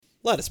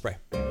Let us pray.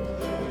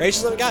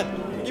 Gracious loving God,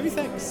 we give you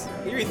thanks.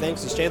 We give you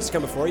thanks for this chance to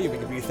come before you. We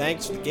give you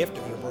thanks for the gift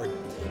of your word.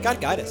 God,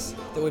 guide us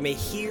that we may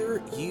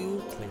hear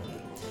you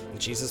clearly. In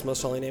Jesus'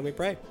 most holy name we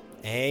pray.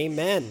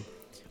 Amen.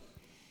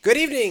 Good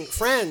evening,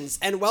 friends,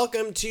 and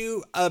welcome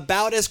to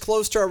about as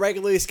close to our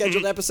regularly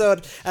scheduled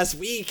episode as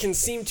we can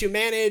seem to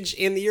manage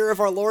in the year of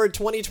our Lord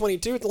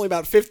 2022. It's only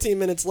about 15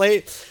 minutes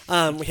late.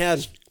 We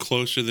had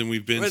closer than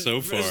we've been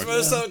so far.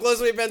 So close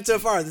we've been so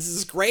far. This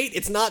is great.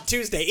 It's not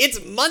Tuesday.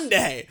 It's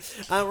Monday.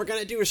 We're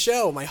going to do a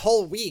show. My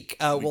whole week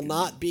will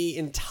not be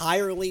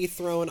entirely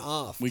thrown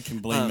off. We can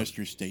blame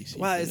Mr. Stacy.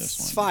 Well, for it's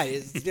this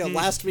fine.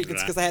 Last week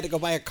it's because I had to go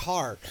buy a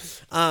car.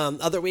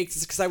 Other weeks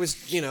it's because I was,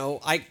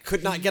 I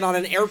could not get on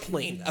an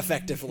airplane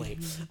effectively.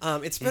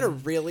 It's been a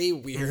really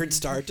weird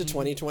start to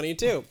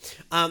 2022.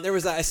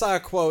 I saw a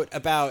quote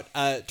about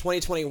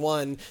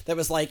 2021 that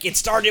was like, it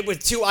started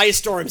with 2 ice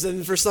storms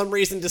and for some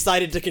reason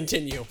decided to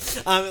continue.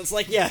 It's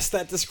like, yes,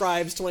 that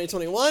describes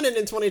 2021, and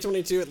in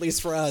 2022, at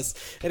least for us,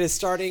 it is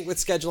starting with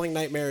scheduling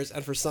nightmares,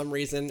 and for some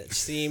reason, it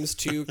seems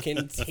to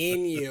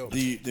continue.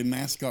 The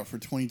mascot for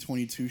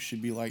 2022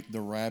 should be like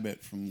the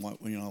rabbit from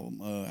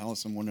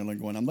Alice in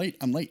Wonderland going, I'm late,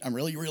 I'm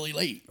really, really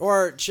late.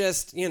 Or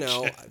just,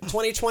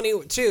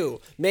 2022,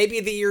 maybe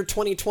the year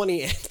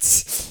 2020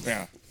 ends.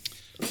 Yeah.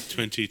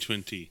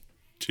 2022?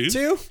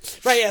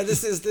 Right, yeah,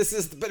 this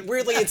is, but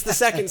weirdly, it's the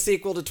second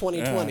sequel to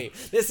 2020. Yeah.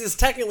 This is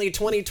technically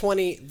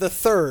 2020 the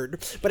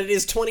third, but it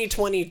is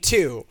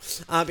 2022,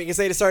 because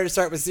they decided to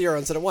start with 0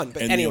 instead of 1.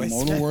 But anyways. The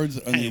immortal words,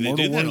 they do that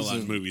in a lot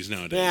of movies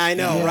nowadays. Yeah, I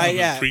know, right,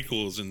 yeah.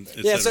 Prequels and et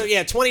yeah, cetera. so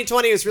yeah,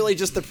 2020 is really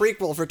just the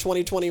prequel for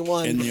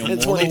 2021 and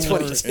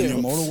 2022. In the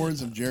immortal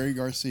words of Jerry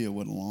Garcia,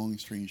 what a long,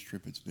 strange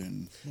trip it's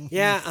been.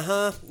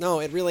 Yeah,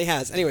 No, it really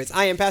has. Anyways,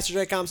 I am Pastor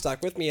Jay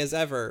Comstock. With me as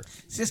ever,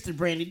 Sister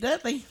Brandy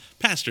Dudley.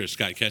 Pastor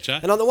Scott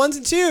Ketchuk. And on the ones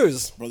and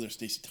twos, Brother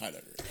Stacy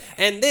Tyler.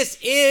 And this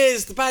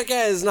is the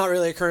podcast. Is not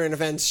really a current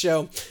events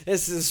show.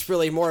 This is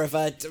really more of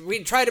a.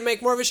 We try to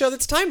make more of a show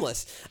that's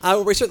timeless.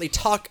 Where we certainly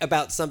talk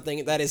about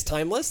something that is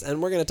timeless,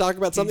 and we're going to talk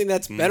about something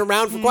that's been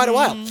around for quite a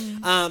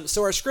while.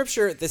 So our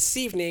scripture this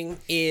evening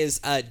is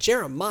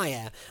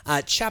Jeremiah,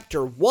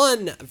 chapter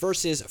 1,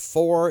 verses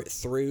 4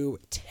 through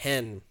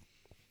 10.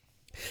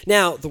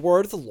 Now the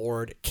word of the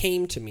Lord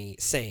came to me,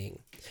 saying,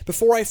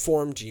 "Before I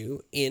formed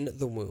you in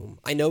the womb,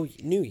 I knew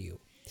you.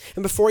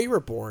 And before you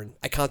were born,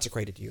 I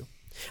consecrated you.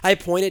 I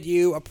appointed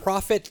you a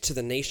prophet to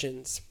the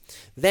nations.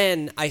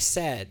 Then I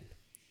said,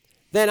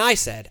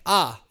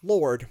 Ah,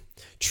 Lord,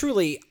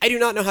 truly I do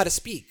not know how to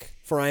speak,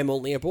 for I am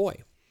only a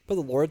boy. But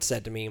the Lord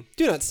said to me,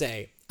 Do not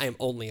say, I am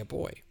only a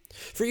boy.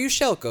 For you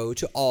shall go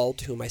to all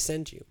to whom I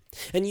send you,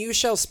 and you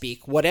shall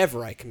speak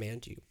whatever I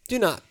command you. Do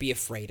not be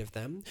afraid of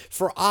them,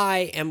 for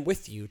I am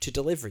with you to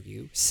deliver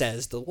you,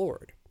 says the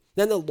Lord.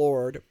 Then the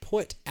Lord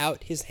put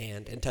out his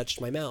hand and touched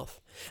my mouth.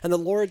 And the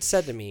Lord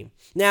said to me,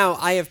 Now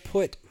I have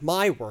put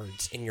my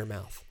words in your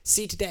mouth.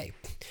 See, today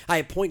I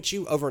appoint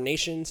you over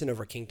nations and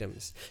over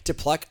kingdoms, to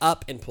pluck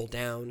up and pull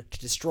down, to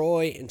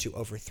destroy and to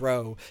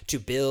overthrow, to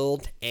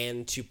build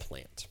and to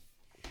plant."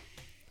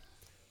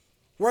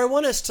 Where I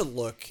want us to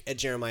look at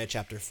Jeremiah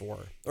chapter 4,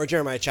 or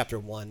Jeremiah chapter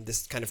 1,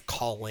 this kind of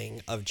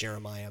calling of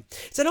Jeremiah,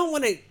 is I don't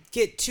want to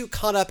get too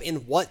caught up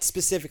in what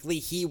specifically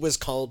he was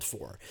called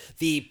for.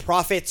 The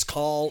prophet's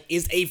call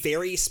is a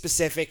very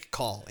specific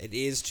call. It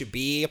is to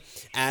be,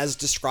 as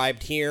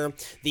described here,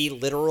 the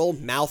literal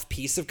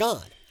mouthpiece of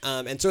God.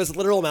 And so as a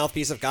literal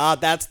mouthpiece of God,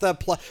 that's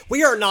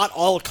we are not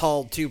all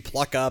called to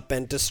pluck up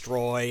and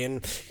destroy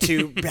and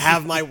to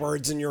have my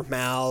words in your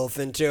mouth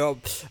and to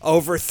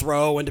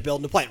overthrow and to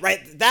build and to plant,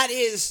 right? That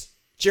is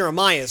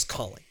Jeremiah's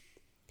calling.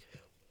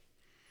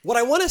 What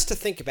I want us to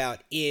think about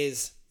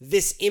is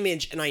this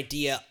image and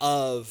idea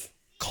of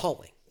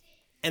calling,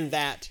 and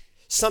that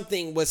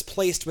something was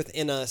placed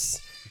within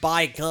us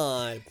by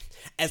God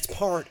as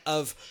part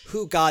of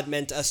who God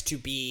meant us to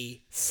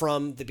be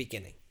from the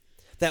beginning.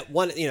 That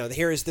one,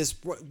 here is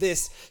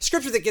this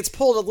scripture that gets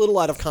pulled a little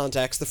out of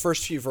context, the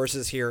first few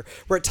verses here,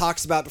 where it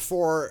talks about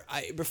before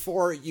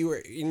you were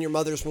in your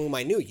mother's womb,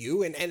 I knew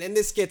you. And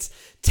this gets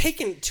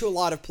taken to a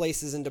lot of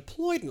places and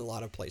deployed in a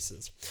lot of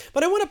places.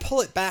 But I want to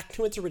pull it back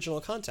to its original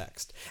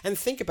context and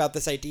think about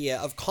this idea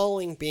of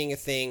calling being a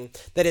thing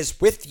that is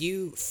with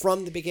you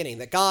from the beginning,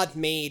 that God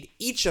made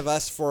each of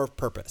us for a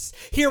purpose.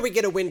 Here we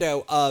get a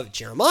window of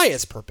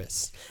Jeremiah's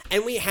purpose,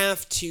 and we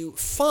have to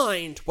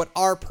find what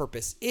our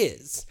purpose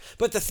is.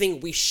 But the thing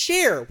we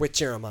share with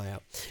Jeremiah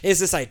is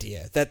this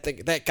idea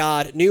that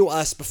God knew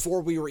us before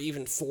we were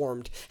even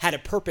formed, had a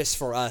purpose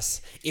for us,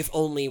 if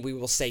only we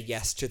will say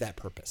yes to that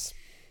purpose.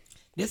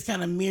 This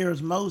kind of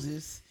mirrors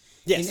Moses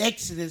Yes. in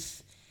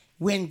Exodus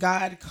when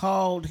God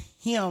called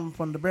him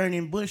from the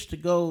burning bush to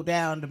go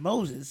down to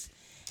Moses.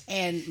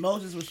 And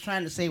Moses was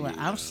trying to say, well,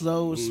 I'm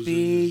slow of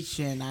speech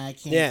and I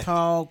can't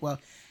talk. Well,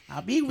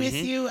 I'll be with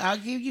you. I'll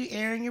give you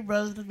Aaron, your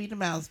brother, to be the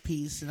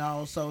mouthpiece and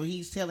all. So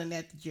he's telling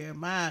that to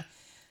Jeremiah.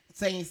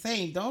 Same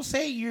thing. Don't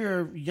say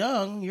you're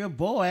young, you're a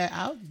boy.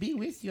 I'll be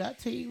with you. I'll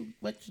tell you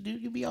what to do.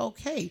 You'll be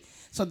okay.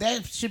 So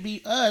that should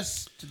be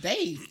us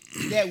today,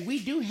 that we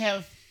do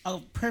have a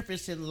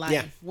purpose in life,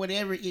 Yeah.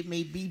 whatever it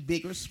may be,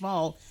 big or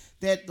small,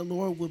 that the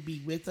Lord will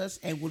be with us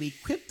and will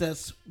equip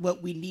us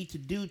what we need to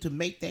do to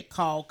make that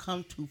call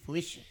come to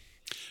fruition.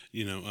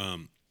 You know,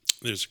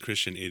 there's a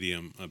Christian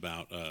idiom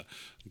about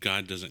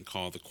God doesn't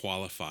call the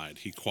qualified;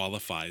 He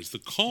qualifies the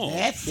called.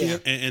 That's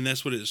it. And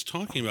that's what it's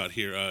talking about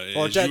here.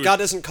 Or God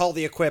doesn't call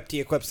the equipped; He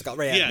equips the called.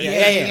 Right,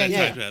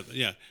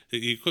 Yeah.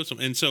 He equips them.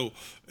 And so,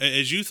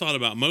 as you thought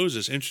about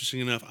Moses, interesting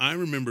enough, I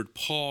remembered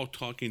Paul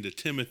talking to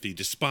Timothy,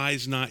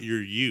 "Despise not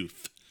your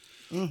youth."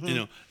 Mm-hmm. You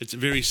know, it's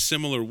very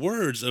similar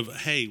words of,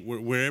 hey,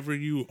 wherever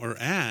you are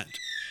at,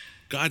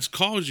 God's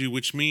called you,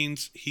 which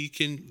means He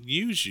can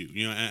use you.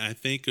 You know, I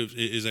think of,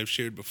 as I've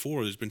shared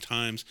before, there's been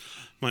times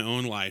in my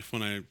own life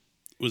when I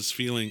was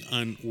feeling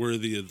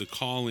unworthy of the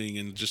calling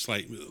and just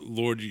like,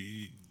 Lord,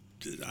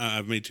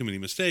 I've made too many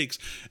mistakes.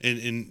 And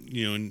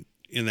you know,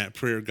 in that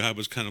prayer, God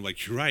was kind of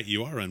like, you're right,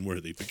 you are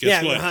unworthy. But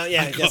guess what?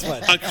 Guess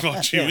what? I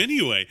called you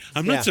anyway.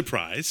 I'm not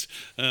surprised.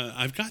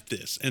 I've got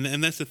this.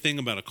 And that's the thing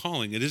about a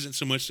calling. It isn't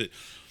so much that,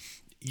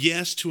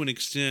 yes, to an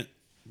extent,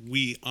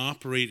 we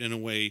operate in a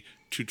way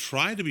to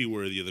try to be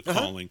worthy of the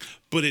calling,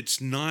 but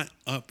it's not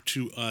up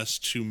to us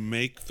to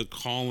make the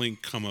calling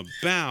come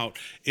about.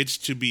 It's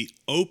to be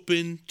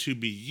open to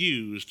be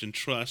used and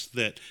trust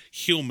that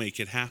He'll make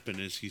it happen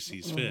as He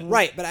sees fit.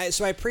 Right, but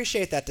I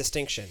appreciate that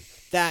distinction,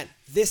 that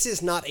this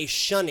is not a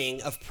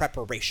shunning of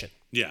preparation.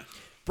 Yeah.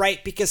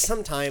 Right, because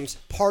sometimes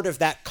part of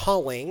that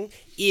calling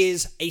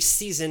is a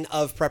season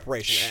of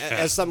preparation.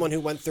 As someone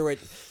who went through a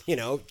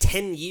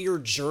 10-year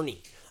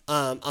journey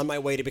on my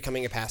way to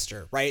becoming a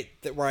pastor, right?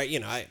 Where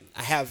I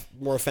have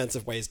more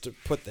offensive ways to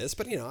put this,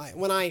 but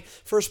when I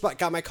first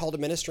got my call to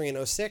ministry in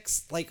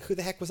 2006, like, who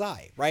the heck was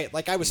I, right?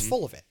 Like, I was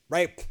full of it,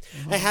 right?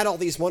 I had all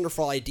these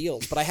wonderful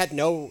ideals, but I had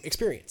no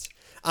experience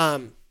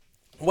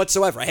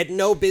whatsoever. I had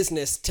no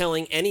business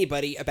telling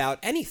anybody about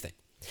anything.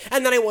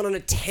 And then I went on a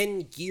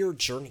 10-year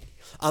journey.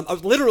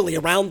 Literally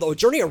around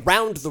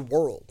the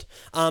world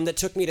that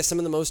took me to some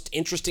of the most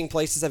interesting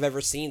places I've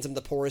ever seen, some of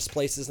the poorest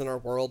places in our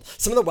world,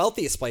 some of the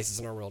wealthiest places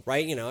in our world,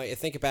 right? You know, I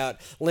think about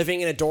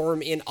living in a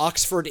dorm in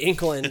Oxford,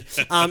 England,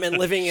 and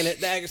living in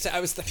it.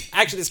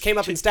 Actually, this came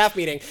up in staff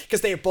meeting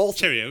because they are both...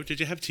 Cheerio, did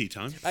you have tea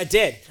time? I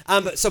did.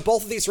 So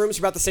both of these rooms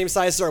are about the same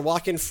size as our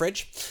walk-in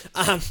fridge.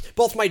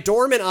 Both my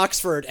dorm in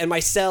Oxford and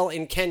my cell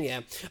in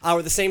Kenya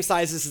were the same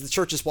size as the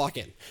church's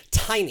walk-in.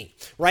 Tiny,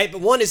 right?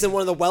 But one is in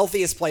one of the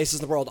wealthiest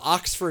places in the world,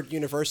 Oxford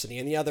University,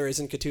 and the other is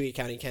in Kitui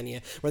County,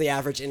 Kenya, where the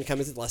average income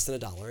is less than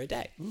 $1 a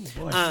day.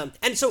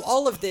 And so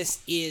all of this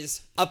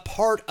is a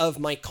part of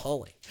my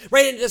calling,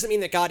 right? And it doesn't mean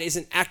that God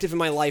isn't active in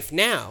my life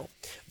now,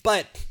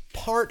 but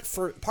part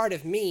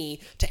of me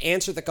to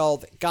answer the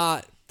call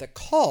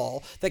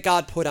that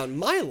God put on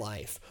my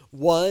life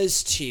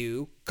was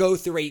to go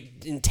through an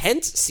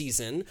intense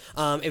season,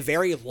 a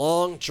very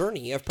long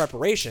journey of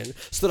preparation,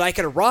 so that I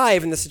could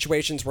arrive in the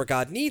situations where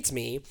God needs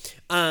me,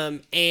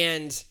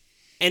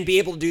 and be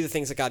able to do the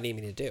things that God needs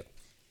me to do.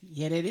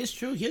 Yeah, that is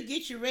true. He'll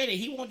get you ready.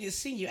 He won't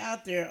just send you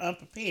out there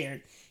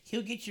unprepared.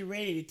 He'll get you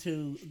ready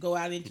to go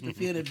out into the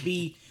field and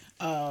be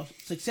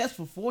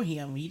successful for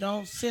Him. He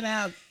don't send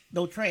out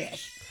no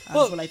trash.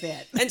 Like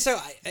that. And so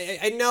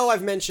I know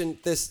I've mentioned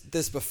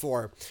this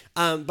before,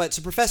 but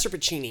so Professor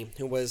Piccini,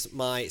 who was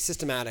my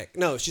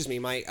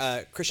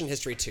my Christian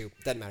History 2,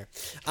 doesn't matter,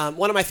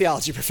 one of my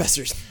theology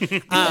professors,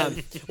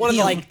 one of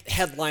the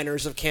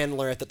headliners of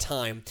Candler at the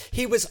time,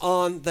 he was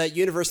on the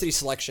university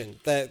selection,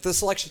 the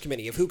selection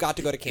committee of who got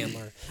to go to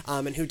Candler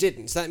and who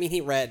didn't. So that means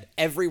he read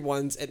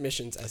everyone's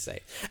admissions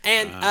essay.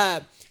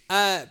 And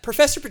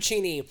Professor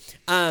Piccini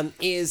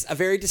is a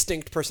very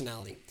distinct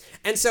personality.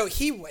 And so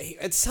he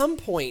at some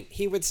point,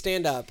 he would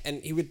stand up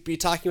and he would be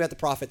talking about the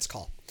prophet's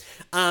call.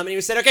 And he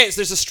would say, okay, so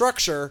there's a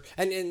structure.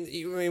 And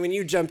when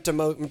you jump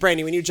to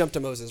Brandy, when you jump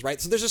to Moses,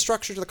 right? So there's a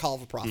structure to the call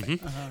of a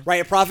prophet,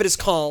 right? A prophet is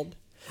called.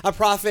 A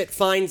prophet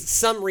finds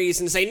some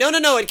reason to say,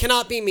 no, it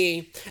cannot be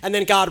me. And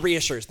then God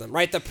reassures them,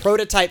 right? The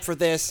prototype for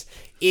this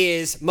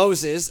is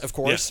Moses, of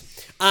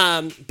course.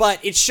 Yeah. But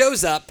it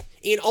shows up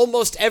in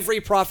almost every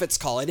prophet's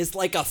call. It is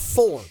like a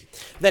form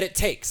that it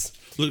takes.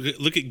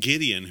 Look at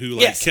Gideon, who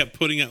kept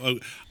putting out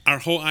our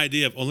whole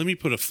idea of, let me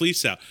put a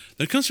fleece out.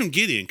 That comes from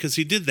Gideon, because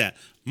he did that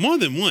more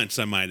than once,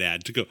 I might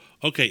add, to go,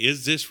 okay,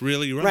 is this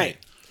really right? Right.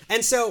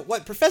 And so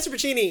what Professor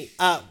Piccini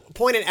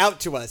pointed out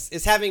to us,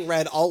 is having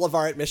read all of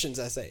our admissions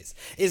essays,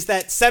 is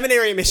that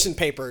seminary admission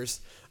papers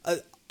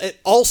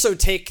also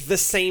take the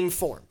same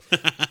form.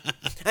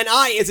 And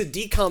I, as a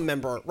DCOM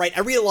member, right,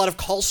 I read a lot of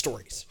call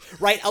stories,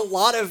 right? A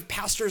lot of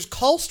pastors'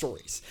 call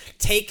stories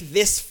take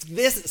this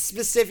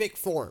specific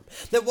form.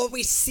 That what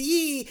we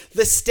see,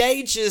 the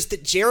stages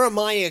that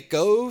Jeremiah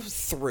goes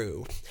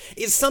through,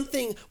 is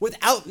something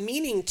without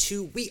meaning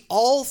to, we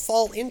all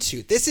fall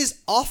into. This is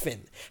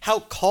often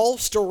how call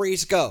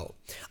stories go.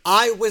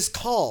 I was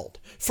called.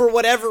 For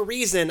whatever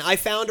reason, I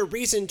found a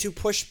reason to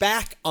push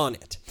back on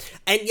it.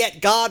 And yet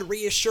God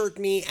reassured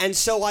me, and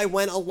so I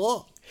went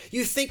along.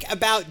 You think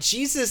about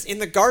Jesus in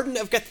the Garden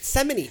of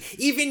Gethsemane.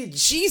 Even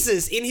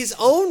Jesus, in his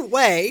own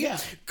way,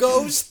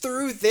 goes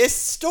through this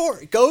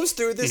story, goes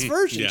through this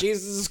version. Yeah.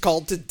 Jesus is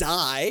called to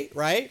die,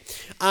 right?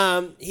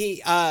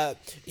 He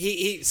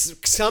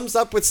comes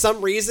up with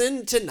some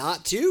reason to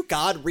not to.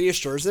 God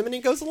reassures him, and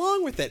he goes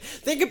along with it.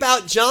 Think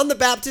about John the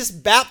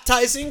Baptist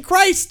baptizing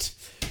Christ.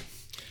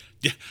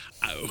 Yeah.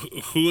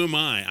 Who am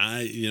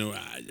I?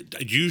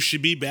 You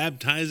should be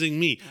baptizing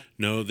me.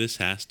 No, this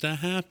has to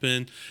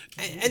happen.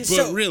 And but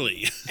so,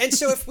 really. And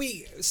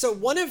so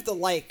one of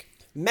the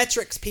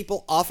metrics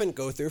people often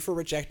go through for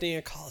rejecting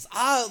a call is,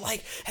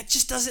 it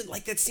just doesn't,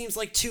 that seems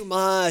like too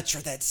much, or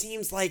that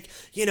seems like,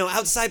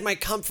 outside my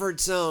comfort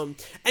zone.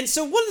 And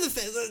so one of the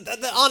things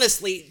that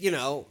honestly,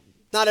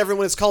 not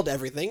everyone is called to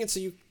everything. And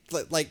so you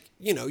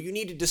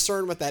need to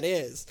discern what that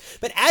is.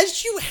 But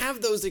as you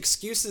have those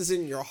excuses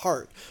in your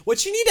heart,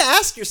 what you need to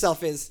ask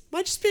yourself is, am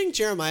I just being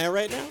Jeremiah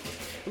right now?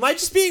 Am I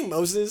just being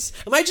Moses?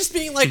 Am I just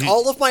being like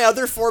all of my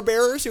other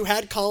forebearers who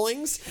had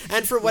callings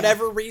and for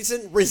whatever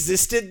reason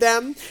resisted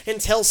them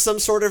until some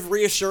sort of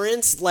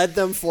reassurance led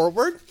them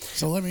forward?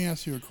 So let me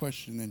ask you a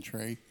question then,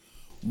 Trey.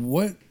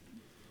 What,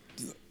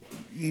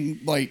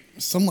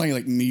 somebody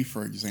like me,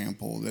 for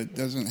example, that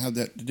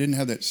didn't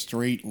have that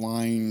straight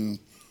line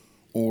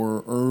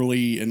or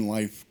early in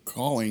life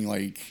calling,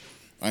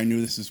 I knew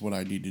this is what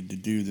I needed to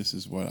do, this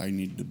is what I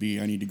needed to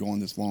be, I need to go on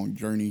this long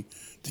journey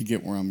to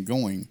get where I'm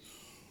going.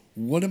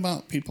 What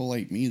about people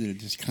like me that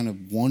just kind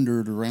of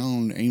wandered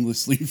around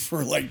aimlessly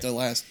for the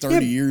last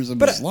 30 years of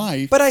his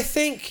life? But I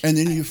think... And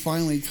then you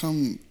finally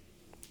come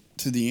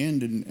to the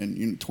end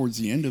and towards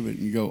the end of it and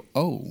you go,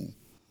 oh...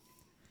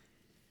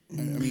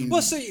 I mean,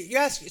 well, so you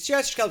ask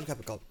a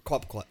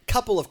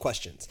couple of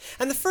questions.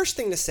 And the first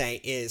thing to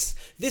say is,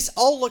 this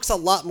all looks a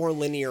lot more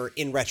linear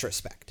in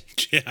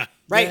retrospect. Yeah.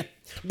 Right? Yeah.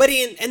 But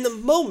in the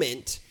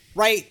moment,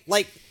 right,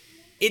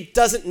 it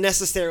doesn't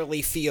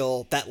necessarily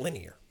feel that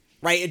linear.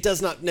 Right? It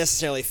does not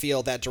necessarily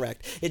feel that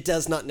direct. It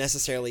does not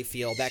necessarily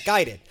feel that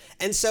guided.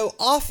 And so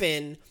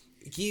often...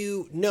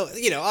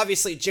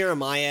 obviously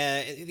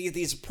Jeremiah,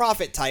 these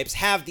prophet types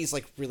have these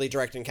really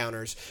direct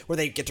encounters where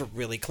they get to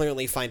really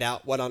clearly find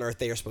out what on earth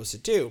they are supposed to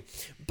do.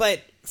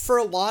 But for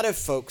a lot of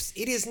folks,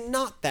 it is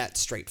not that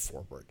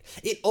straightforward.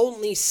 It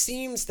only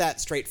seems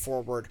that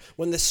straightforward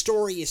when the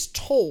story is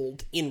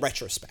told in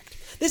retrospect.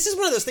 This is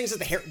one of those things that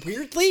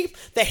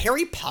the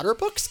Harry Potter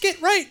books get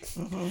right.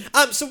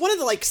 Mm-hmm. So one of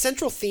the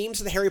central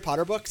themes of the Harry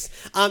Potter books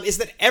is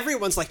that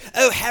everyone's like,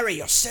 "Oh, Harry,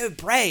 you're so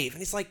brave,"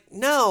 and he's like,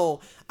 "No,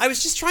 I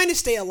was just trying to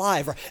stay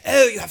alive." Or,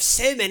 "Oh, you have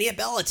so many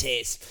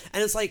abilities,"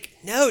 and it's like,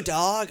 "No,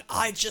 dog,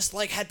 I just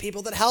had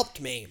people that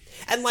helped me,"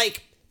 and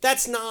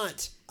that's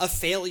not a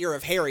failure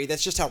of Harry.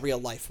 That's just how real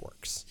life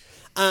works.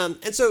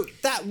 And so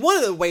that one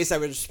of the ways I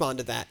would respond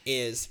to that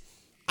is,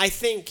 I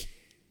think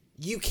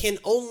you can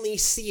only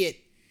see it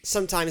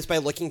sometimes by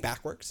looking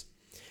backwards.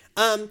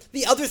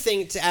 The other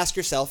thing to ask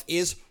yourself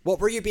is, what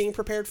were you being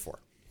prepared for?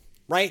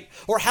 Right?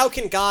 Or how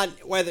can God,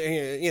 whether,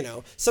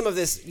 some of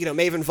this,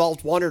 may have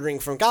involved wandering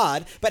from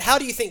God, but how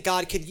do you think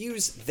God could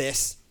use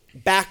this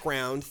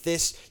background,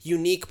 this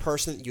unique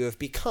person that you have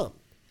become,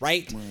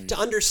 right? To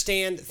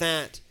understand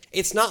that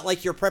it's not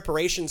like your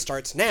preparation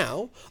starts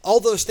now. All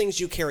those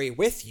things you carry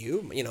with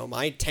you,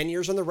 my 10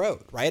 years on the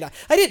road, right?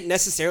 I didn't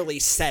necessarily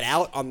set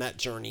out on that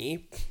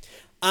journey.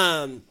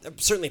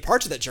 Certainly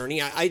parts of that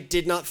journey I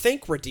did not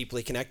think were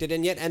deeply connected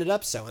and yet ended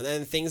up so. And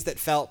then things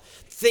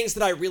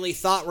that I really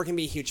thought were going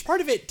to be a huge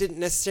part of it didn't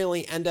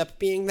necessarily end up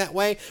being that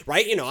way,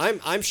 right?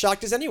 I'm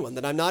shocked as anyone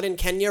that I'm not in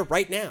Kenya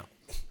right now,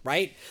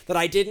 right? That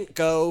I didn't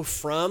go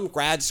from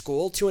grad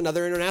school to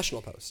another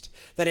international post.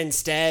 That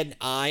instead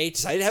I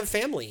decided to have a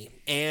family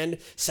and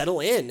settle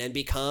in and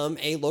become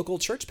a local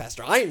church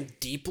pastor. I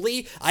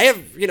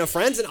have,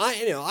 friends, and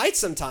I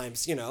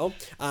sometimes,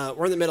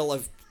 we're in the middle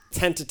of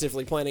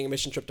tentatively planning a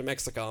mission trip to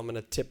Mexico. I'm going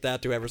to tip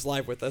that to whoever's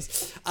live with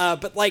us.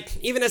 But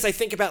even as I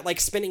think about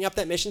spinning up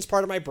that missions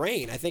part of my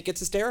brain, I think it's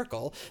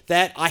hysterical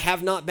that I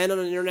have not been on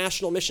an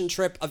international mission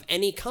trip of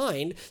any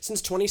kind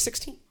since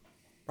 2016.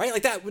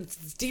 Right? That was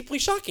deeply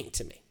shocking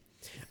to me.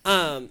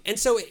 And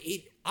so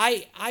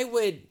I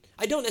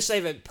don't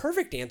necessarily have a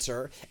perfect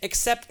answer,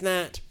 except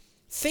that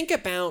think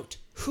about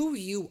who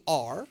you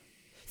are,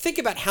 think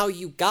about how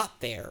you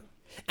got there,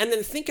 and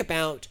then think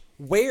about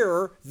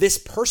where this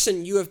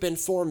person you have been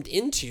formed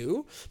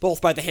into,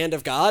 both by the hand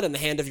of God and the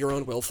hand of your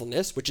own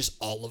willfulness, which is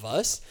all of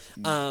us,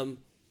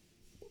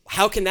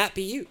 how can that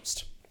be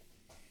used?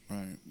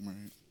 Right.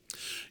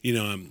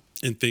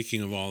 In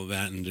thinking of all of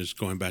that and just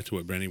going back to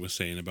what Brenny was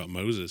saying about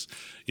Moses,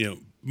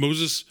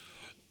 Moses,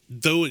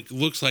 though it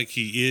looks like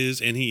he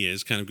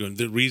is kind of going,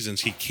 the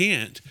reasons he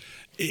can't,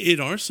 it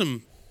are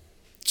some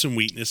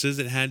weaknesses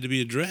that had to be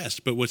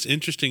addressed. But what's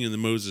interesting in the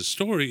Moses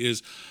story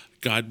is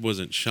God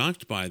wasn't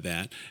shocked by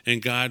that,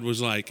 and God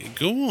was like,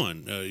 go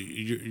on,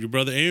 your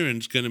brother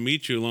Aaron's going to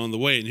meet you along the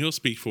way, and he'll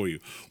speak for you,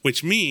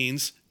 which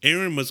means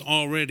Aaron was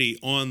already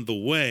on the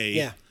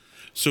way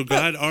So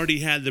God already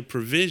had the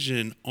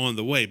provision on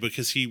the way,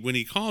 because when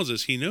he calls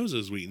us, he knows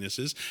those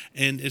weaknesses.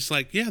 And it's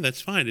like, yeah,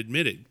 that's fine.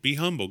 Admit it. Be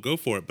humble. Go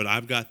for it. But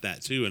I've got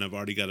that too, and I've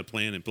already got a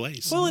plan in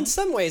place. Well, in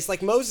some ways,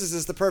 like Moses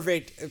is the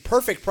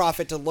perfect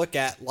prophet to look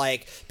at,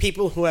 like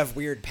people who have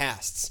weird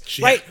pasts,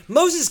 Yeah. right?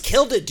 Moses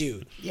killed a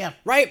dude, Yeah.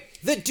 right?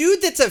 The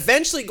dude that's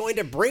eventually going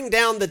to bring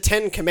down the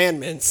 10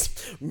 Commandments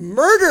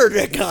murdered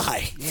a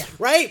guy,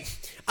 right?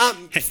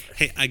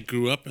 Hey, I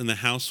grew up in the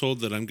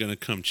household that I'm going to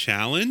come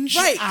challenge.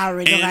 Right. I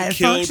already know how And it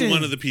killed functions.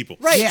 one of the people.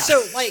 Right, Yeah.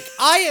 so like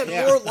I am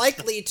more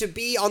likely to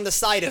be on the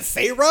side of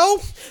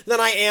Pharaoh than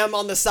I am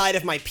on the side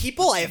of my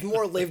people. I have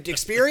more lived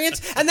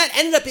experience, and that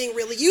ended up being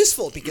really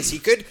useful because he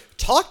could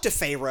talk to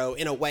Pharaoh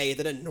in a way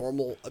that a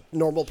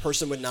normal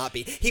person would not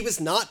be. He was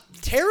not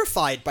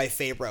terrified by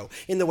Pharaoh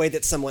in the way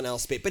that someone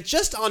else be. But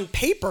just on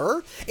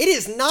paper, it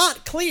is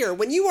not clear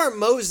when you are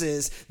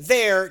Moses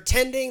there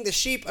tending the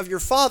sheep of your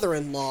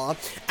father-in-law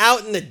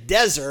out in the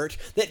desert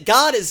that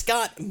God has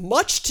got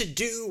much to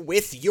do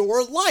with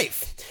your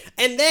life.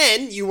 And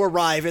then you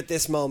arrive at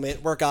this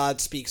moment where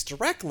God speaks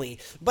directly.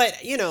 But,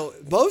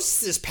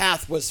 Moses'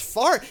 path was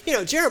far,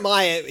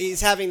 Jeremiah,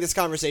 he's having this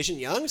conversation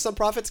young. Some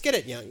prophets get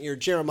it young. Your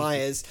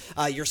Jeremiah's,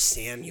 your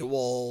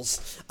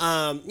Samuel's,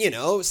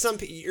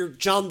 your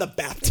John the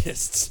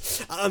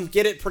Baptists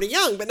get it pretty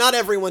young, but not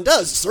everyone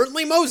does.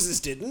 Certainly Moses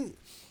didn't.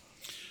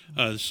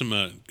 Some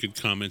good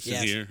comments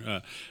Yes. in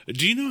here.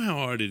 Do you know how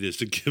hard it is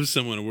to give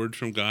someone a word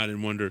from God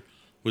and wonder,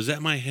 was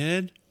that my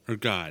head or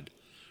God?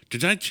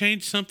 Did I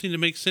change something to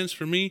make sense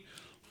for me?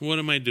 What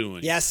am I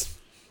doing? Yes.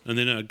 And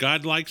then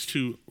God likes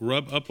to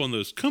rub up on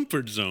those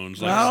comfort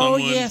zones. Like Oh,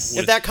 someone yes.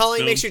 with If that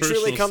calling no makes you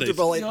truly personal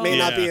comfortable, safety. it may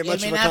not be Yeah.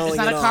 much It of may a not, calling it's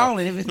not at a all.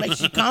 calling if it makes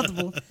you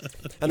comfortable.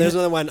 And there's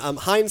another one.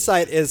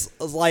 Hindsight is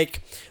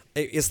like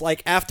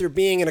after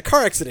being in a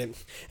car accident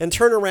and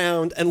turn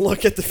around and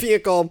look at the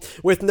vehicle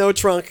with no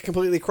trunk,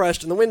 completely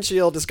crushed, and the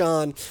windshield is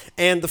gone,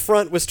 and the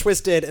front was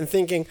twisted, and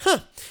thinking,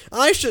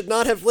 I should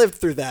not have lived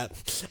through that.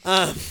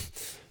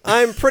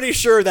 I'm pretty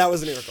sure that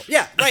was a miracle.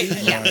 Yeah, right.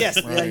 Yeah,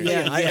 yes. Right.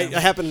 I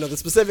happen to know the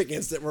specific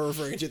incident we're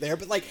referring to there,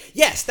 but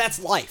yes,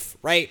 that's life,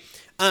 right?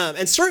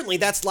 And certainly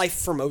that's life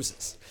for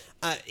Moses.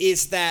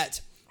 Is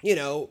that,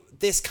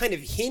 this kind of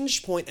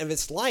hinge point of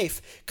his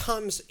life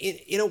comes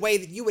in a way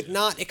that you would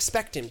not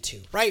expect him to,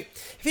 right?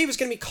 If he was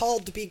going to be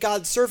called to be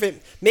God's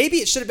servant, maybe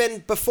it should have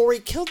been before he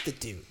killed the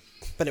dude,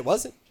 but it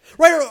wasn't.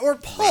 Right, or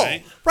Paul.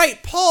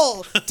 Right,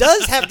 Paul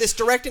does have this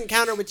direct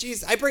encounter with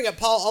Jesus. I bring up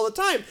Paul all the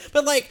time,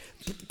 but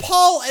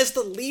Paul as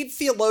the lead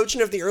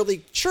theologian of the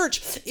early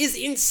church is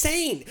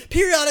insane.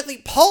 Periodically,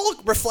 Paul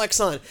reflects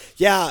on,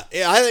 I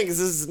think this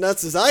is as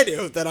nuts as I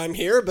do that I'm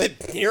here, but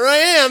here I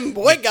am.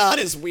 Boy, God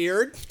is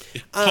weird.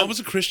 Paul was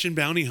a Christian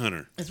bounty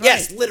hunter. That's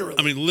Yes, right. literally.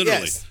 I mean,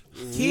 literally. Yes.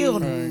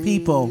 Killed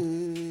people.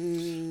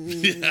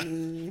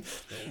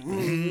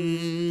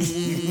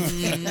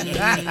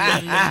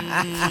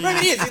 Right,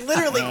 it is. He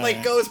literally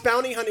goes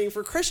bounty hunting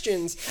for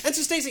Christians. And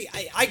so, Stacey,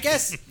 I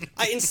guess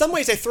in some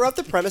ways I throw out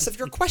the premise of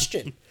your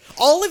question.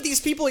 All of these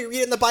people you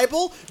read in the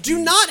Bible do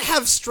not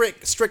have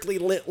strictly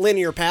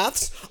linear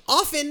paths.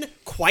 Often,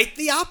 quite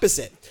the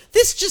opposite.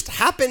 This just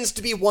happens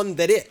to be one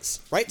that is,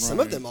 right? Some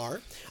of them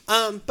are.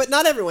 But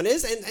not everyone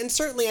is, and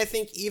certainly I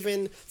think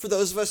even for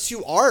those of us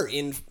who are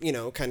in,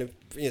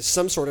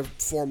 some sort of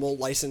formal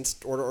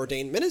licensed or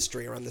ordained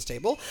ministry around this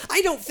table,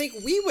 I don't think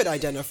we would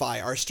identify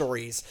our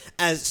stories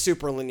as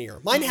super linear.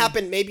 Mine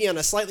happened maybe on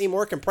a slightly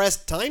more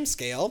compressed time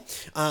scale.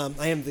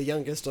 I am the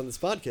youngest on this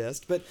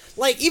podcast, but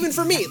even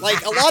for me, a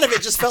lot of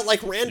it just felt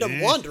like random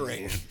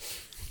wandering.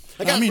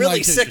 I got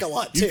really sick a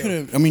lot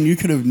too. You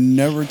could have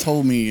never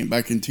told me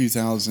back in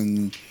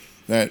 2000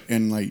 that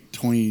in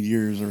 20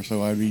 years or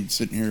so I'd be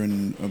sitting here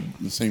in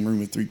the same room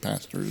with three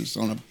pastors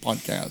on a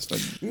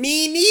podcast.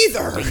 Me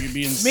neither. You'd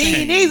be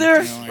insane. Me neither.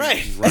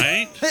 Right.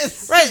 Right?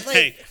 Right.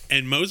 Hey,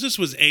 and Moses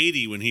was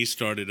 80 when he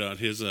started out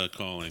his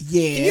calling.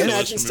 Yeah. Can you let's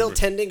imagine still remember.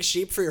 tending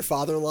sheep for your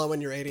father-in-law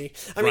when you're 80?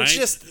 I mean, Right?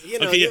 just,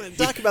 Okay, you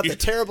talk about the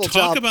terrible talk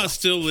job. Talk about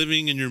still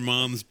living in your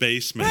mom's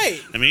basement.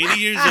 Right. I'm 80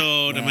 years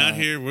old. I'm out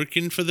here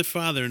working for the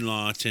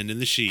father-in-law, tending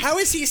the sheep. How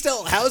is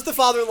the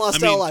father-in-law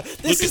still alive?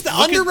 This look is the at-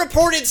 look at-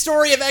 underreported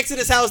story of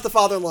Exodus. How is the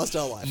father-in-law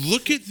still alive?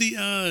 Look at the,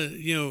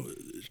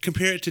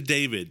 compare it to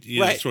David.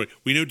 Right. Story.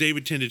 We know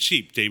David tended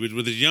sheep. David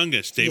was the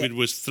youngest. David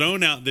was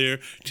thrown out there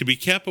to be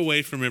kept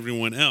away from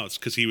everyone else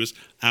because he was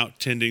out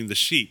tending the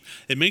sheep.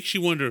 It makes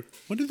you wonder,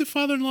 what did the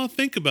father-in-law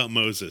think about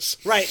Moses?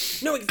 Right.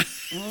 No.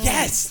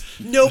 Yes.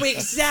 No.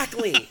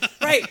 Exactly.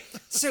 Right.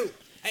 So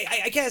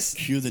I guess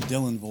Cue the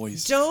Dylan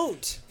voice.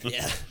 don't.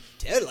 Yeah.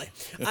 Totally.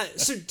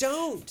 So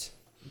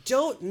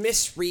don't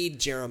misread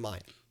Jeremiah.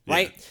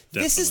 Right.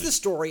 This is definitely. the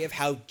story of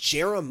how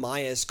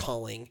Jeremiah's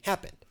calling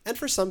happened, and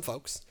for some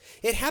folks,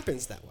 it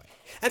happens that way,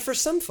 and for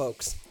some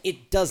folks,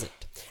 it doesn't.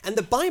 And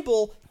the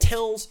Bible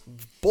tells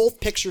both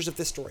pictures of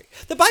this story.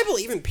 The Bible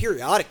even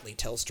periodically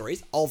tells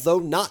stories, although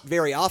not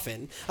very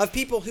often, of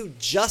people who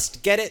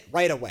just get it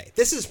right away.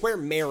 This is where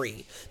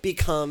Mary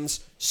becomes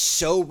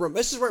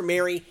this is where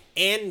Mary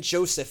and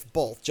Joseph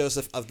both,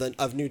 Joseph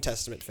of New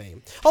Testament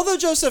fame, although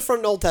Joseph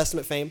from Old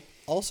Testament fame,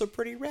 also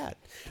pretty rad.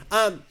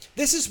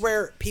 This is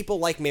where people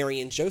like Mary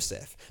and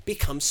Joseph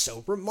become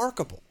so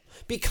remarkable,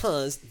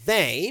 because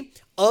they,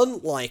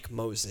 unlike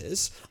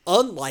Moses,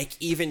 unlike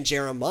even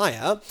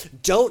Jeremiah,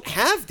 don't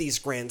have these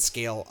grand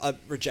scale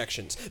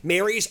rejections.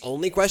 Mary's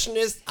only question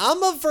is,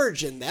 I'm a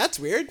virgin. That's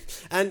weird.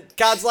 And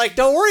God's like,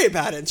 don't worry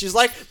about it. And she's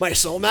like, my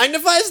soul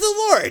magnifies the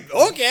Lord.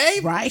 Okay.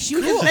 Right. She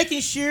was just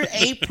making sure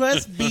A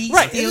plus B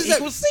Right. still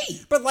equals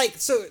C. But like,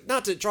 so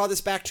not to draw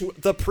this back to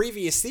the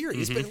previous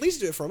series, but at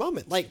least do it for a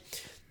moment. Like,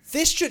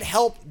 this should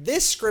help,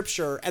 this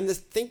scripture and this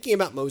thinking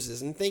about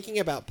Moses and thinking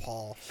about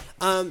Paul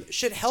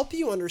should help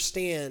you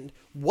understand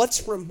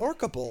what's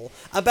remarkable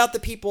about the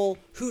people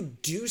who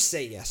do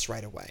say yes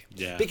right away.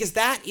 Yeah. Because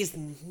that is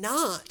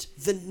not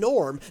the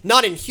norm,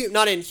 not in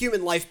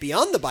human life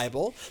beyond the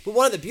Bible, but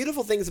one of the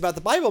beautiful things about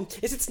the Bible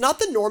is it's not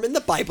the norm in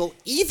the Bible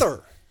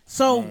either.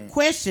 So,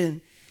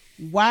 question,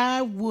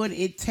 why would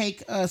it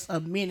take us a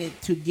minute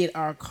to get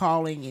our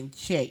calling in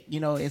check? You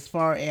know, as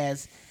far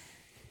as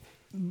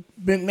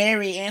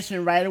Mary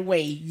answering right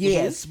away,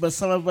 yes, but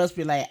some of us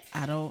be like,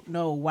 I don't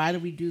know. Why do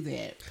we do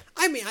that?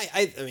 I mean,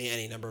 I mean,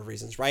 any number of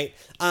reasons, right?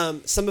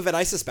 Some of it,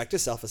 I suspect,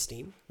 is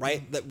self-esteem,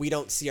 right? That we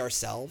don't see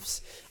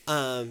ourselves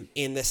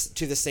in this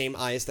to the same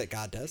eyes that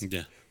God does,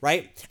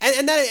 right?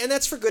 And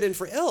that's for good and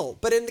for ill.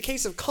 But in the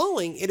case of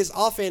calling, it is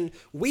often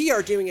we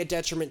are doing a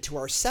detriment to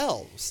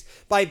ourselves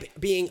by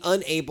being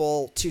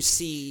unable to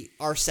see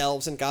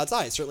ourselves in God's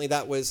eyes. Certainly,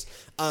 that was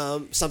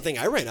something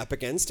I ran up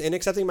against in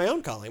accepting my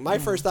own calling. My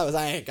first thought was,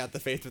 I ain't got the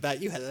faith with that.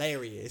 You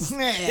hilarious.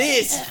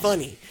 This is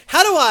funny.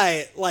 How do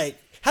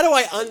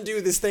I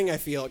undo this thing I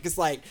feel? Because,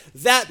 like,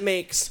 that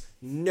makes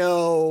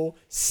no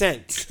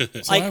sense.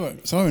 So I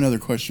have another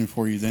question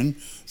for you then.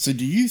 So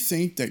do you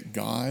think that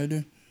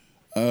God,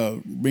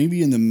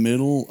 maybe in the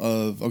middle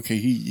of, okay,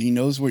 he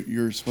knows what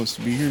you're supposed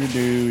to be here to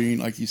do.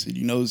 Like you said,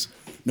 he knows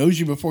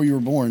you before you were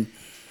born.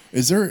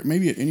 Is there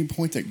maybe at any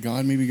point that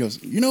God maybe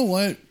goes, you know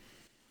what?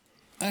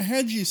 I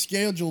had you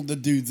scheduled to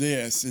do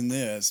this and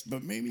this,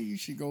 but maybe you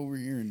should go over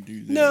here and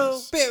do this.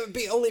 No,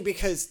 but only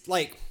because,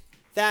 like,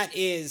 that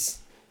is...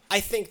 I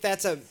think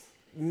that's a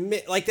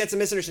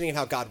misunderstanding of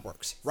how God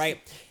works, right?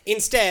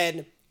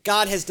 Instead,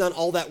 God has done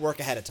all that work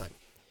ahead of time,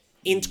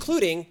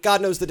 including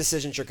God knows the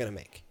decisions you're going to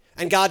make.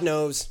 And God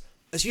knows,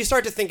 as you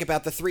start to think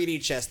about the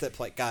 3D chess that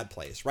God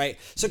plays, right?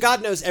 So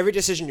God knows every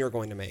decision you're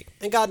going to make.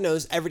 And God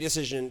knows every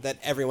decision that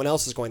everyone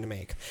else is going to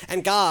make.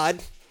 And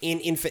God,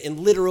 in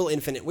literal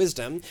infinite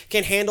wisdom,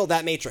 can handle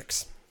that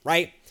matrix,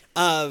 right?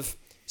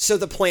 So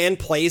the plan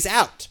plays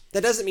out.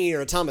 That doesn't mean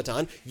you're an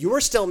automaton.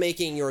 You're still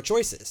making your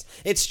choices.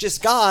 It's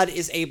just God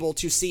is able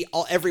to see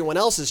everyone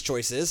else's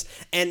choices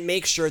and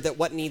make sure that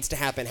what needs to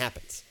happen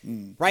happens.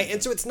 Right?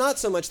 And so it's not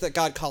so much that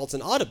God calls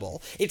an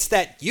audible. It's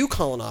that you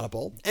call an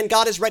audible and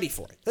God is ready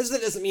for it. That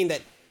doesn't mean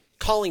that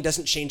calling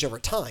doesn't change over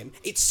time.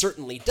 It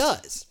certainly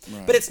does.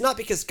 Right. But it's not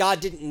because God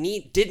didn't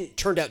need you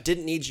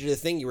to do the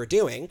thing you were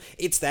doing.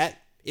 It's that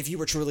if you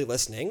were truly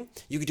listening,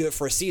 you could do it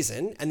for a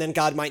season, and then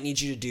God might need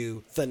you to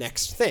do the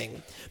next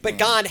thing. But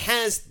God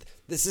has...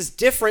 This is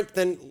different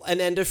than an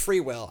end of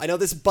free will. I know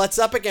this butts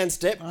up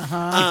against it,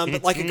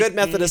 but like a good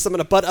Methodist, I'm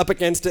going to butt up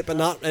against it, but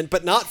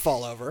not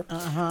fall over.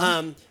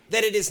 That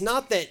it is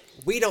not that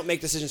we don't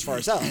make decisions for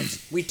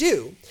ourselves. We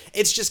do.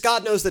 It's just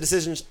God knows the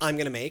decisions I'm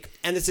going to make,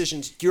 and the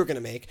decisions you're going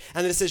to make,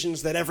 and the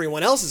decisions that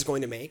everyone else is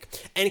going to make,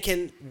 and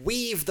can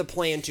weave the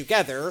plan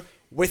together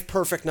with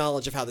perfect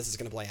knowledge of how this is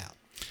going to play out.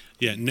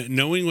 Yeah,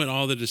 knowing what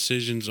all the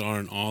decisions are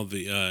and all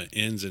the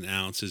ins and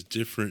outs is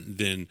different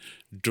than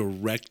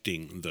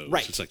directing those.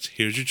 Right. It's like,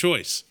 here's your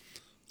choice.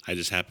 I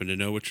just happen to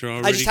know what you're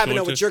already. I just happen to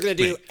know what you're going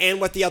to do and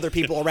what the other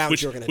people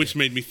around you are going to do. Which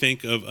made me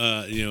think of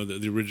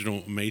the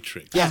original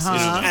Matrix. Yes,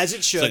 as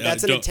it should. Like,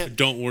 that's an attempt.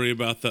 Don't worry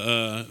about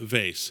the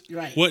vase.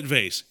 Right. What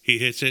vase? He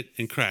hits it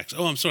and cracks.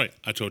 Oh, I'm sorry.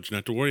 I told you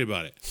not to worry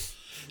about it.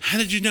 How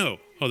did you know?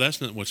 Oh,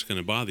 that's not what's going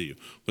to bother you.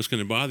 What's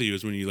going to bother you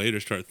is when you later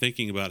start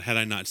thinking about, had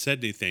I not said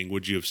anything,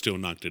 would you have still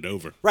knocked it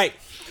over? Right.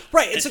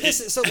 And so this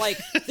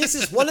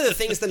is one of the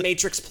things the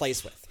Matrix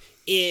plays with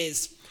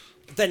is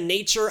the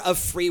nature of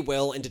free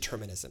will and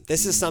determinism.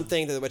 This is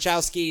something that the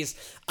Wachowskis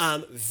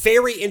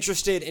very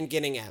interested in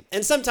getting at,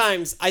 and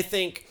sometimes I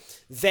think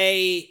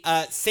they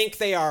think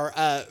they are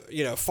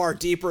far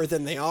deeper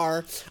than they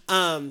are,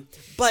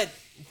 but.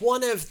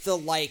 One of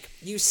the,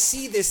 you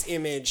see this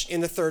image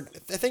in the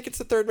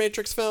third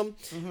Matrix film,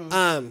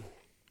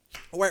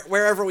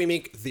 wherever we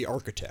meet the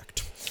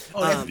architect.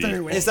 Oh, that's the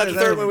third one. Is that the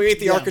third one we meet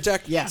the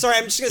architect? Yeah. Sorry,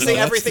 I'm just going to say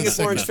everything is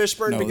Lawrence second.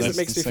 Fishburne because it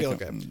makes me feel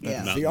good.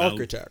 Yeah. The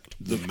architect.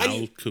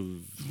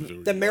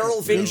 The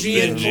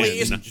Merovingian,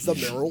 please. The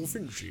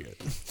Merovingian.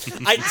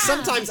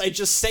 Sometimes I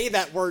just say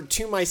that word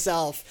to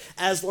myself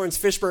as Lawrence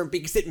Fishburne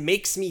because it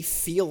makes me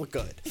feel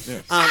good.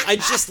 Yes. I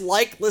just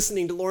like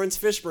listening to Lawrence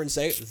Fishburne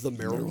say, the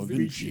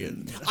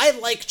Merovingian. I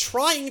like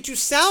trying to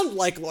sound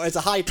like, as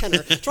a high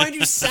tenor, trying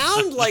to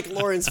sound like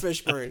Lawrence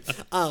Fishburne.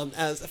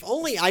 As if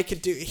only I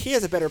could do, he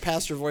has a better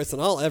pastor pastor voice than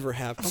I'll ever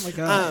have. Oh my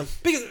God.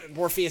 Because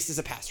Morpheus is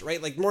a pastor,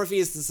 right? Like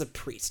Morpheus is a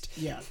priest.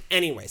 Yeah.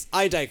 Anyways,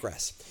 I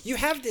digress. You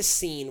have this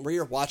scene where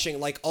you're watching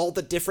like all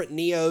the different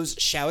Neos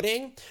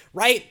shouting,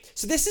 right?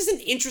 So this is an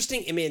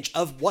interesting image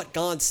of what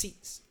God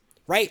sees,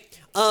 right?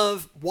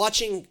 Of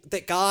watching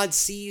that God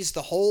sees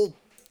the whole.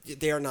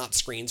 They are not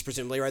screens,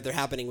 presumably, right? They're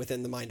happening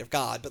within the mind of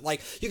God. But,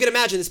 like, you can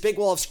imagine this big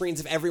wall of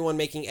screens of everyone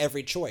making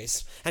every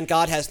choice. And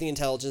God has the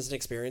intelligence and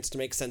experience to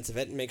make sense of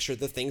it and make sure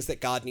the things that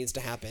God needs to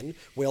happen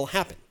will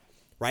happen,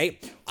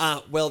 right?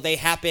 Will they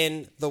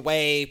happen the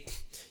way,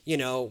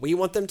 we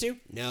want them to?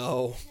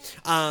 No.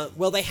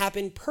 Will they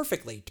happen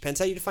perfectly? Depends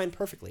how you define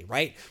perfectly,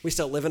 right? We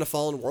still live in a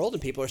fallen world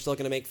and people are still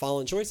going to make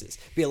fallen choices.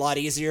 It'd be a lot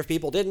easier if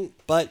people didn't,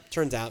 but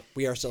turns out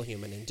we are still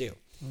human and do.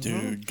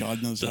 Dude,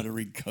 God knows how to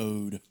read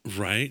code.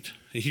 Right?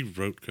 He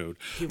wrote code.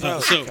 He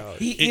wrote code.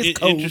 He is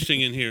code.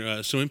 Interesting in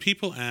here. So when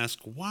people ask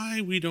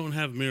why we don't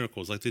have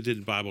miracles like they did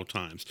in Bible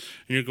times,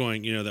 and you're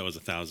going, that was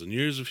 1,000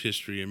 years of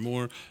history and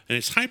more, and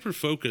it's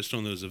hyper-focused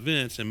on those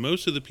events, and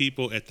most of the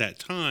people at that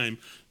time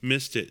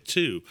missed it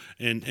too.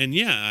 And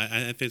yeah,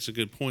 I think it's a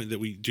good point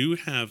that we do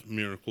have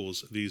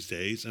miracles these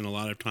days, and a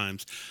lot of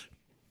times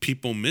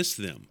people miss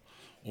them.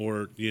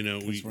 Or,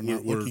 we're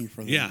not looking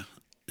for them. Yeah.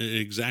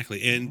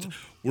 Exactly. And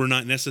we're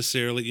not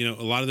necessarily, a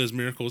lot of those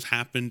miracles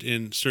happened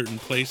in certain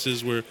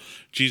places where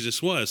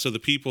Jesus was. So the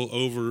people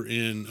over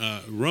in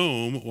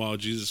Rome, while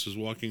Jesus was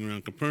walking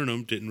around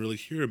Capernaum, didn't really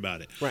hear about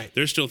it. Right.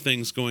 There's still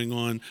things going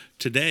on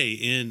today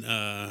in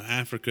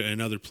Africa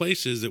and other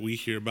places that we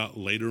hear about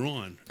later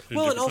on.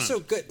 Well, and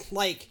also good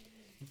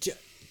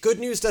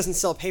news doesn't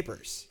sell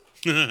papers.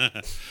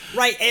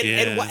 Right.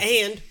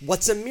 And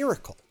what's a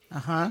miracle?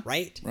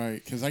 Right?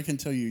 Right. Because I can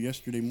tell you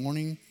yesterday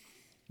morning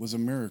was a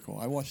miracle.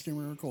 I watched a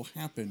miracle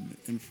happen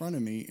in front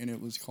of me, and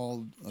it was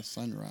called a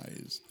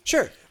sunrise.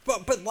 Sure,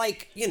 but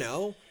like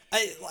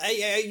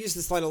I use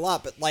this line a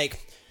lot, but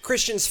like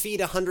Christians feed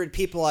 100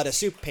 people at a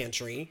soup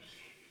pantry.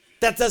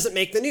 That doesn't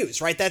make the news,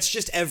 right? That's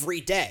just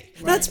every day.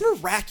 Right. That's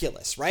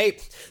miraculous,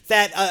 right?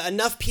 That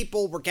enough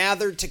people were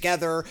gathered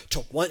together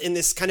to want in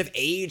this kind of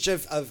age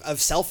of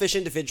selfish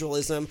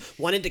individualism,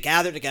 wanted to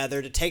gather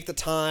together to take the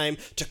time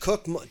to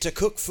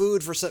cook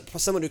food for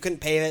someone who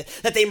couldn't pay it.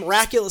 That they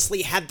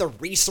miraculously had the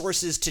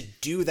resources to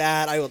do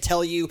that. I will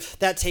tell you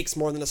that takes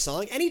more than a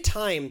song.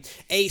 Anytime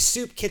a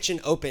soup kitchen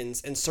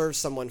opens and serves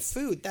someone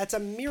food, that's a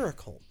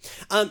miracle.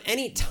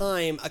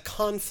 Anytime a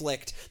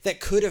conflict that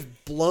could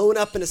have blown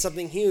up into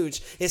something huge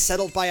is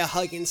settled by a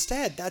hug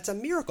instead, that's a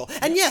miracle.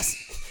 And yes,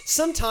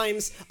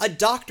 sometimes a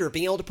doctor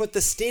being able to put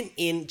the stint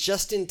in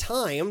just in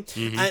time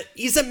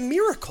is a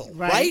miracle,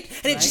 right?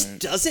 And it just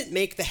doesn't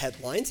make the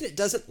headlines, and it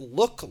doesn't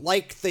look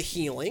like the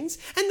healings.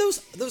 And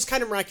those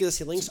kind of miraculous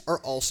healings are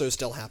also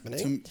still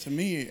happening. To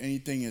me,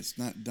 anything that's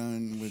not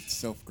done with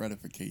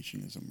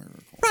self-gratification is a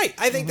miracle. Right.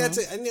 I think that's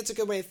a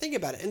good way to think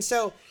about it. And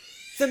so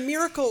the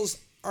miracles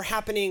are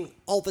happening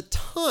all the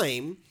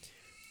time,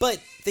 but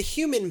the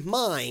human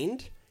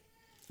mind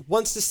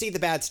wants to see the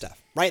bad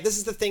stuff, right? This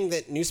is the thing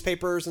that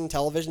newspapers and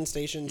television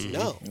stations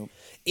know,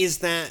 is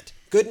that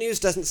good news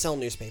doesn't sell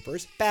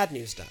newspapers, bad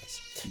news does.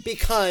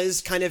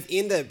 Because kind of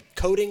in the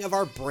coding of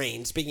our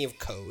brain, speaking of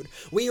code,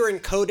 we are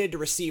encoded to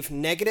receive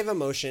negative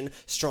emotion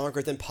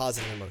stronger than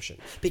positive emotion.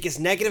 Because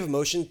negative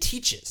emotion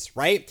teaches,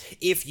 right?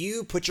 If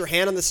you put your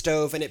hand on the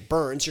stove and it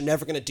burns, you're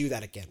never going to do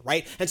that again,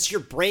 right? And so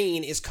your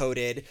brain is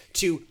coded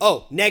to,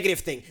 negative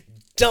thing,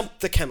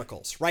 dump the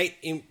chemicals, right?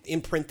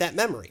 Imprint that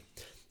memory.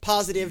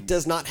 Positive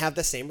does not have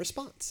the same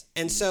response.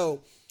 And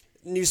so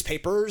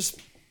newspapers,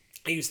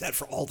 I use that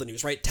for all the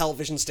news, right?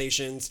 Television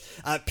stations,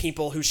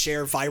 people who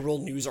share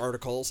viral news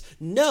articles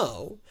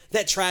know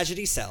that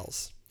tragedy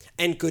sells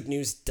and good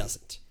news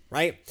doesn't,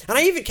 right? And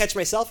I even catch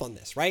myself on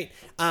this, right?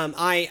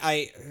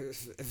 I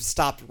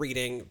stopped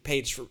reading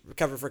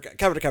cover to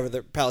cover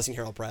the Palestine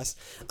Herald Press,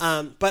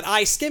 but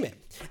I skim it.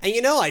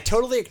 And I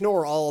totally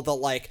ignore all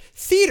the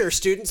theater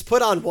students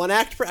put on one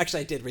act. Actually,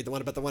 I did read the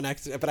one about the one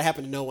act, but I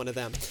happen to know one of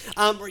them.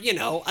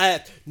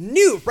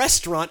 New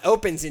restaurant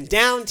opens in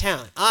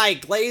downtown. I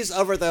glaze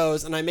over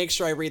those and I make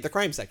sure I read the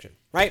crime section,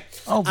 right?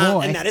 Oh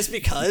boy! And that is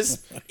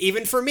because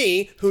even for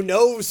me, who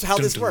knows how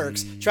this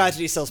works,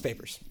 tragedy sells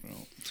papers.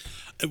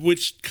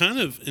 Which kind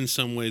of, in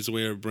some ways, the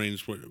way our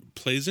brains work,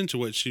 plays into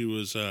what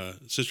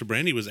Sister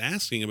Brandy was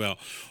asking about.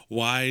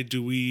 Why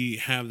do we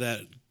have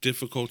that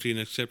difficulty in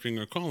accepting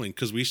our calling?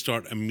 Because we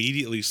start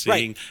immediately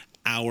seeing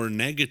our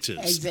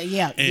negatives.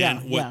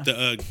 What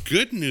the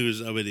good news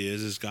of it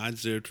is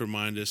God's there to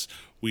remind us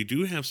we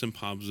do have some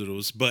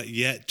positives, but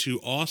yet to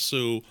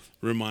also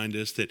remind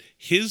us that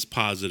His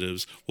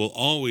positives will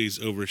always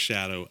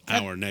overshadow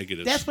our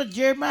negatives. That's what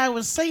Jeremiah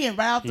was saying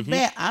right off the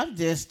bat. I'm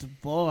just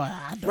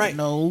I don't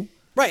know.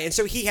 Right, and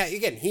so he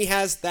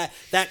has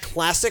that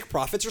classic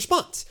prophet's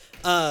response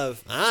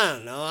of, I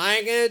don't know,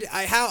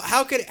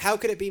 how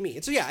could it be me?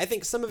 And so I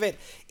think some of it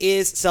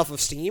is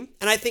self-esteem,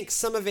 and I think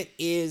some of it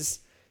is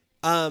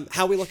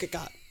how we look at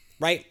God,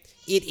 right?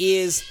 It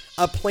is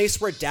a place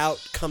where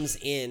doubt comes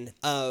in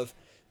of,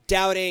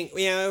 doubting.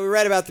 We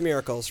read about the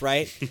miracles,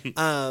 right?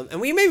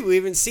 And we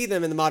even see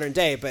them in the modern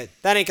day, but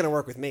that ain't gonna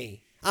work with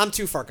me. I'm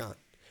too far gone.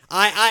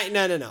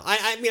 No.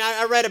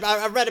 I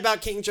read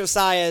about King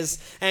Josiah's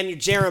and your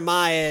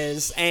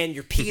Jeremiah's and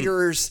your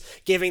Peter's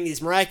giving these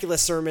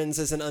miraculous sermons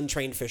as an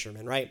untrained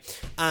fisherman, right?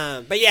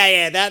 But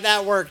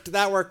that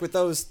worked with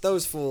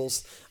those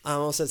fools. I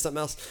almost said something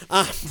else.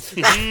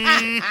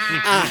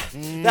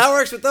 That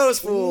works with those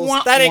fools.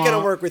 That ain't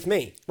gonna work with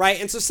me,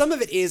 right? And so some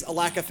of it is a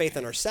lack of faith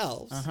in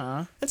ourselves,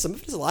 and some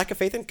of it is a lack of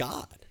faith in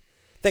God,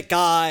 that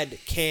God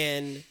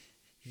can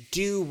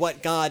do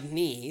what God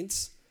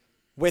needs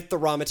with the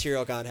raw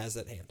material God has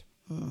at hand.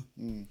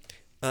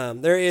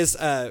 There is,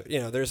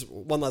 there's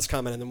one last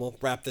comment, and then we'll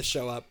wrap this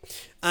show up.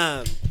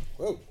 Whoa,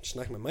 just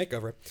knocked my mic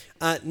over.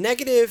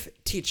 Negative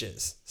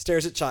teaches,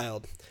 stares at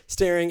child.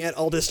 Staring at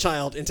oldest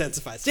child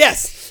intensifies.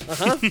 Yes!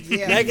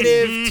 Yeah.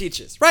 Negative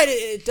teaches. Right,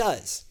 it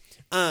does.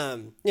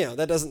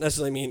 That doesn't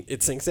necessarily mean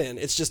it sinks in.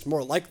 It's just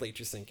more likely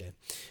to sink in.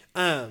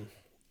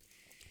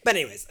 But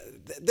anyways,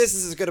 this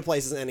is as good a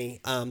place as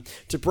any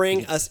to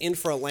bring us in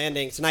for a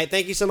landing tonight.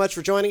 Thank you so much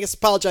for joining us.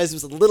 Apologize, it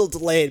was a little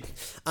delayed.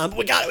 But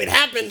we got it. It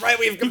happened, right?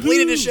 We've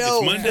completed a show.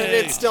 It's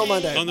Monday. It's still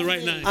Monday. On the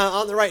right night.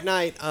 On the right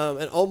night,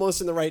 and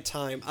almost in the right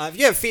time. If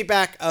you have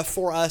feedback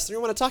for us, or you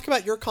want to talk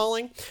about your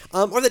calling,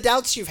 or the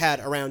doubts you've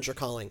had around your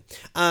calling,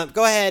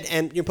 go ahead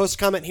and you post a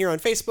comment here on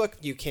Facebook.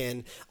 You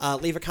can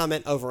leave a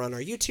comment over on our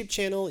YouTube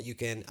channel. You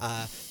can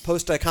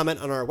post a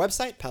comment on our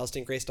website,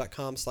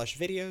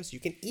 PalestineGrace.com/videos.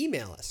 You can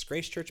email us,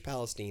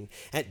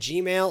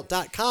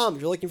 gracechurchpalestine@gmail.com.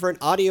 If you're looking for an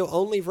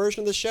audio-only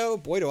version of the show,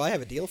 boy, do I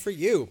have a deal for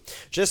you.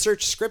 Just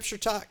search Scripture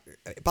Talk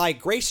by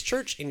Grace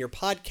Church in your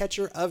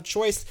podcatcher of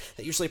choice.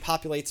 That usually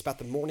populates about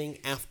the morning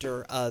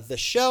after the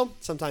show,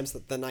 sometimes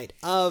the night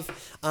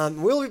of.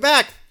 We'll be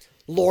back,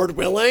 Lord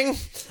willing,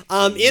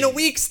 in a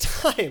week's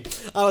time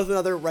with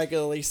another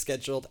regularly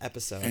scheduled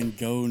episode. And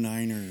go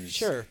Niners.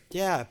 Sure,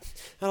 yeah,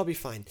 that'll be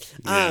fine.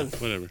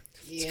 Whatever.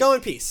 Let's go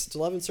in peace to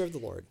love and serve the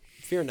Lord.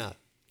 Fear not.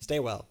 Stay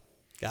well.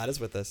 God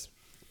is with us.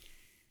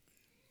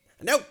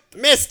 Nope,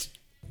 missed.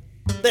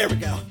 There we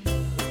go.